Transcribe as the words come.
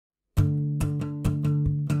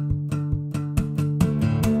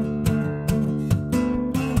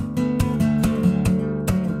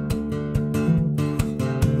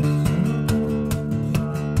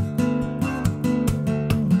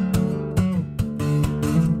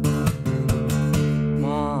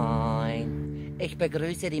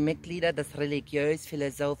begrüße die Mitglieder des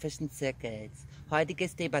religiös-philosophischen Zirkels.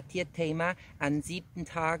 Heutiges Debattierthema: an 7.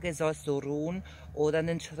 Tage sollst du ruhen oder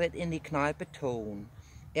einen Schritt in die Kneipe tun.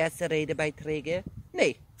 Erste Redebeiträge?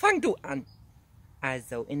 Nee, fang du an.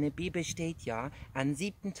 Also, in der Bibel steht ja, an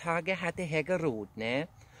 7. Tage hat der Herr geruht, ne?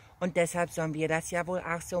 Und deshalb sollen wir das ja wohl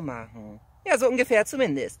auch so machen. Ja, so ungefähr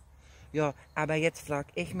zumindest. Ja, aber jetzt frag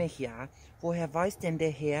ich mich ja, woher weiß denn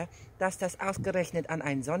der Herr, dass das ausgerechnet an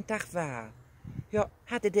einem Sonntag war? Ja,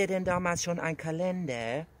 hatte der denn damals schon einen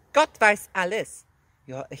Kalender? Gott weiß alles.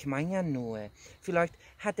 Ja, ich meine ja nur, vielleicht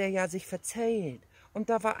hat er ja sich verzählt und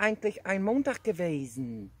da war eigentlich ein Montag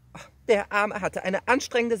gewesen. Ach, der Arme hatte eine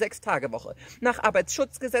anstrengende 6-Tage-Woche. Nach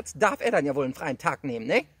Arbeitsschutzgesetz darf er dann ja wohl einen freien Tag nehmen,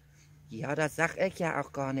 ne? Ja, da sag ich ja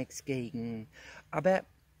auch gar nichts gegen. Aber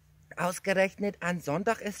ausgerechnet an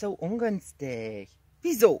Sonntag ist so ungünstig.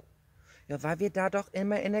 Wieso? Ja, weil wir da doch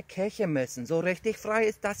immer in der Kirche müssen. So richtig frei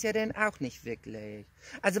ist das ja denn auch nicht wirklich.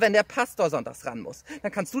 Also wenn der Pastor sonntags ran muss,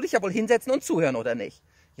 dann kannst du dich ja wohl hinsetzen und zuhören, oder nicht?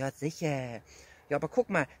 Ja, sicher. Ja, aber guck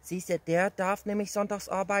mal, siehst du, der darf nämlich sonntags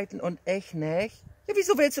arbeiten und ich nicht. Ja,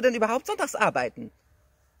 wieso willst du denn überhaupt sonntags arbeiten?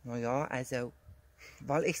 Naja, also,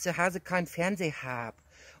 weil ich zu Hause keinen Fernseher hab.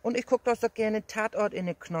 Und ich guck doch so gerne Tatort in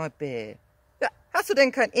der Kneipe. Ja, hast du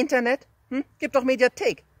denn kein Internet? Gib doch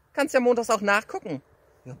Mediathek. Kannst ja montags auch nachgucken.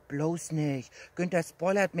 Ja, bloß nicht. Günther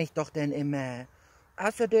spoilert mich doch denn immer.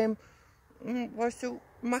 Außerdem, weißt du,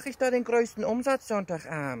 mache ich da den größten Umsatz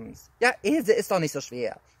Sonntagabends. Ja, Ilse ist doch nicht so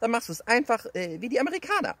schwer. Dann machst du es einfach wie die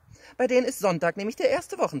Amerikaner. Bei denen ist Sonntag nämlich der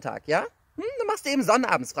erste Wochentag, ja? Dann machst du eben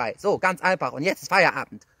sonnabends frei. So, ganz einfach. Und jetzt ist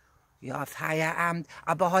Feierabend. Ja, Feierabend.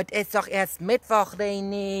 Aber heute ist doch erst Mittwoch,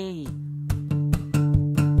 René.